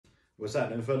What's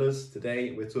happening, fellas? Today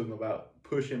we're talking about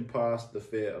pushing past the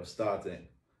fear of starting.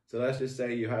 So let's just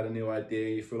say you had a new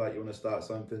idea, you feel like you want to start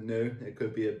something new. It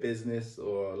could be a business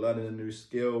or learning a new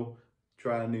skill,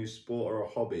 trying a new sport or a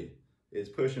hobby. It's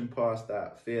pushing past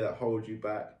that fear that holds you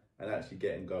back and actually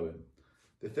getting going.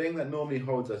 The thing that normally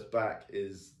holds us back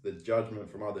is the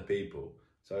judgment from other people.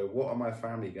 So what are my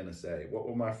family going to say? What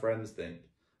will my friends think?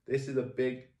 This is a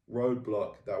big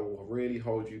roadblock that will really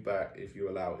hold you back if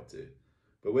you allow it to.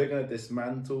 But we're going to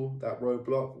dismantle that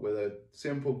roadblock with a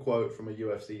simple quote from a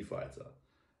UFC fighter.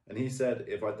 And he said,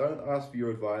 "If I don't ask for your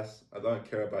advice, I don't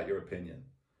care about your opinion."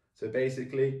 So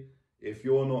basically, if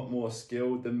you're not more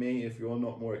skilled than me, if you're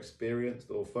not more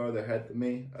experienced or further ahead than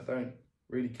me, I don't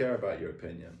really care about your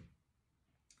opinion.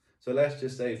 So let's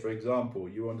just say, for example,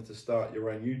 you wanted to start your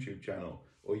own YouTube channel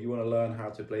or you want to learn how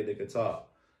to play the guitar.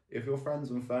 If your friends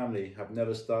and family have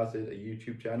never started a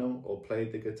YouTube channel or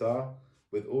played the guitar,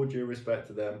 with all due respect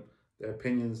to them, their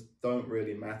opinions don't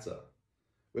really matter.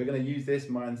 We're going to use this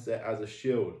mindset as a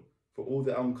shield for all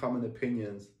the oncoming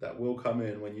opinions that will come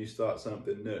in when you start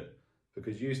something new.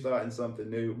 Because you starting something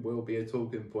new will be a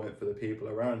talking point for the people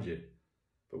around you.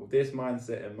 But with this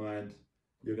mindset in mind,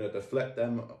 you're going to deflect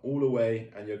them all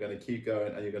away and you're going to keep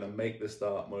going and you're going to make the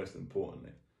start most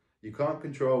importantly. You can't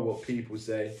control what people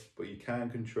say, but you can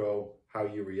control how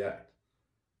you react.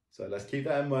 So let's keep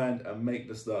that in mind and make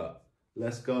the start.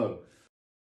 Let's go.